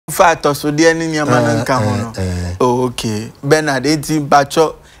fat or so dear in your man can. Okay. Bernard, 18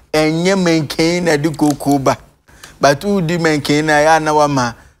 bacho, and ye maintain a duco kuba. But who do maintain I know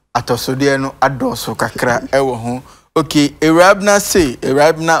ma at Osodiano adoso kakra ewo home. Okay, Arabna say,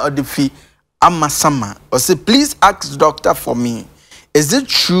 Arabna or the fee, Amasama, or say, please ask doctor for me. Is it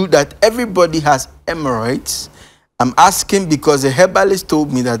true that everybody has hemorrhoids? I'm asking because a herbalist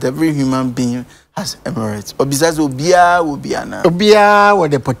told me that every human being has hemorrhoids. Or besides, Obia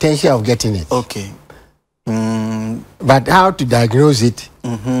with the potential of getting it. Okay. But how to diagnose it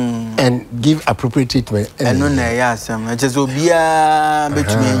and give appropriate treatment? I know yes, just Obia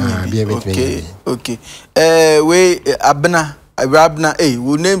between. Okay. We Abna,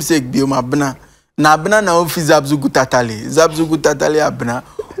 we namesake Biom Abna. Na Abna na ofi Zabzugu Tatali Abna.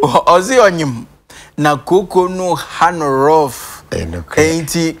 Ozi onyim. Na koko no hand rough.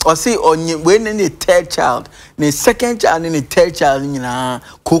 Enti osi onyim when in the third child, the second child and the third child na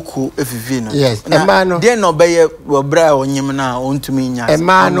koko efifi no. Yes. Emano. Dey no be bra onyim na ontumi nya.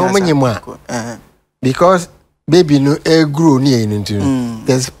 Emano onyimwa. Because baby no grow near into.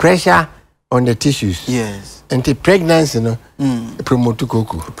 There's pressure on the tissues. Yes. And the pregnancy no promote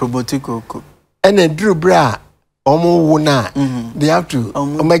koko. And the drew bra omo wona they have to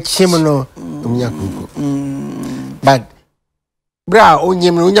omachimno onya koko. But bra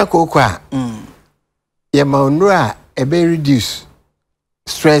onyem onya koko a ye ma onura e be reduce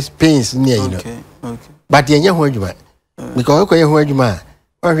stress pains near you know. Okay. But ye nya ho adwuma because ko ye ho adwuma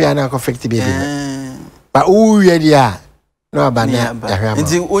o hwe ana affect baby. But who we dia no abana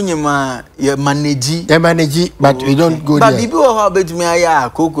nti onyema ye manage but we don't go there. But bibi wo ho betumi aya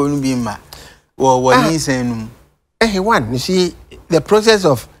koko no bi ma wo nisenum one you see the process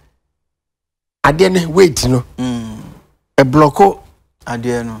of adene weight no a blocko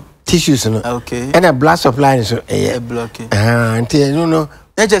adeno tissues no okay and a blood supply so a blockade until you know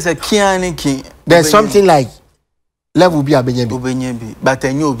just a kianiki there's something like level bi abenye bi but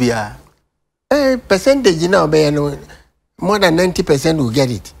enyo bi a percentage now be no more than 90% will get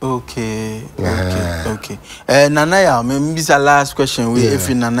it. Okay. Nanaya, maybe this last question. We if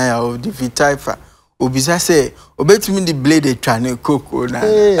Nanaya of the Pt5, Obisa say, obetumi the blade they try to cook.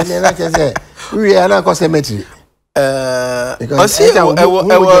 Hey, like I say, we are not cemetery.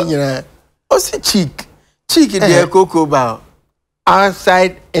 Osi cheek the cocoa bow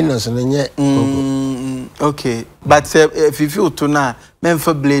outside innocent. Okay, but if you feel to now, men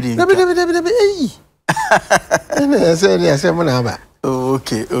for blading.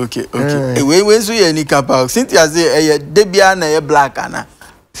 Okay. When so you kappa, Cynthia say Debia na black ana.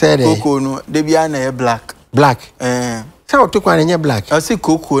 Say cocoa no Debia na black. So to kwan black. I say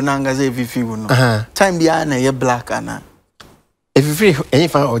cocoa na ngaze fifi no. Time bia na black ana. If you free any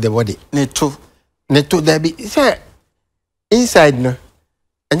fan of the body. Ne to there be say inside no.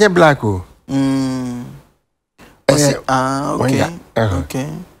 Any black oh.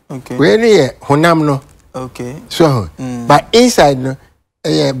 Okay. When here honam no. Okay. So, but inside no,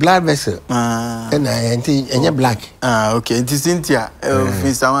 blood vessel. And I think any black. Okay. It is Cynthia.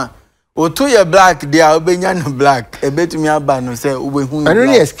 Fisama. Oto ye black, they are obenya no black. E betumi aba no say obehu. And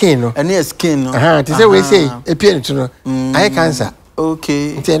only skin no. Any skin no. To say we say e pain to no. Eye cancer.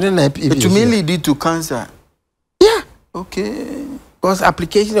 Okay. It don't know to me lead to cancer. Yeah. Okay. Because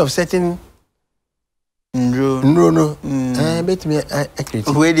application of certain no. Bet me accurate.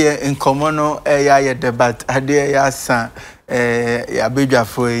 We there in common no ya debate ade ya san ya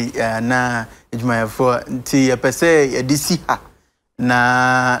bedwafo na ejmayafo nti ye pese ye disi ha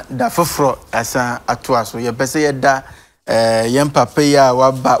na da foforo asa atoa so ye pese ye da ye mpapa ya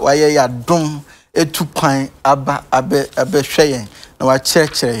wa ye ya dom etu kwan aba abe hwe na wa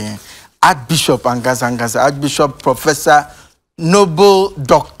cherechere yen Archbishop Angasa Archbishop Professor Noble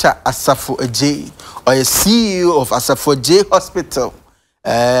Dr. ASAFO-AGYEI, or a CEO of ASAFO-AGYEI Hospital,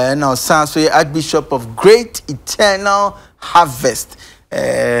 now sounds Archbishop of Great Eternal Harvest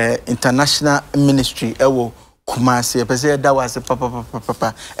International Ministry. Ewo Kumasi. Pese that was a papa.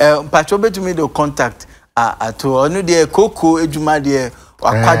 Patrobe to me the contact at all. No de Coco ejuma de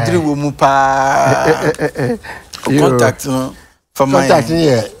akwadri wo mu pa. Contact no for my contact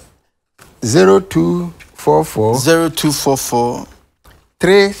here 0244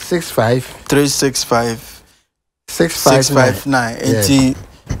 365 659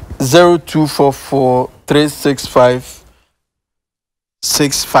 0244 365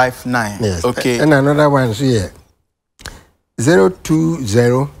 659. Yes. Okay. And another one here 020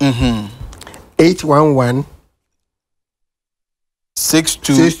 811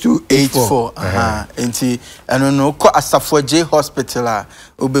 6284. Enti eno no ko ASAFO-AGYEI hospital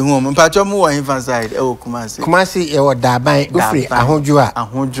obehu mo mpacho mo wa infant side Kumasi. Kumasi e wo daban ofri ahodwo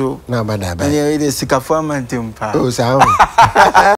ahodwo na ba daban. Ene e de sikafo amantempa. O sa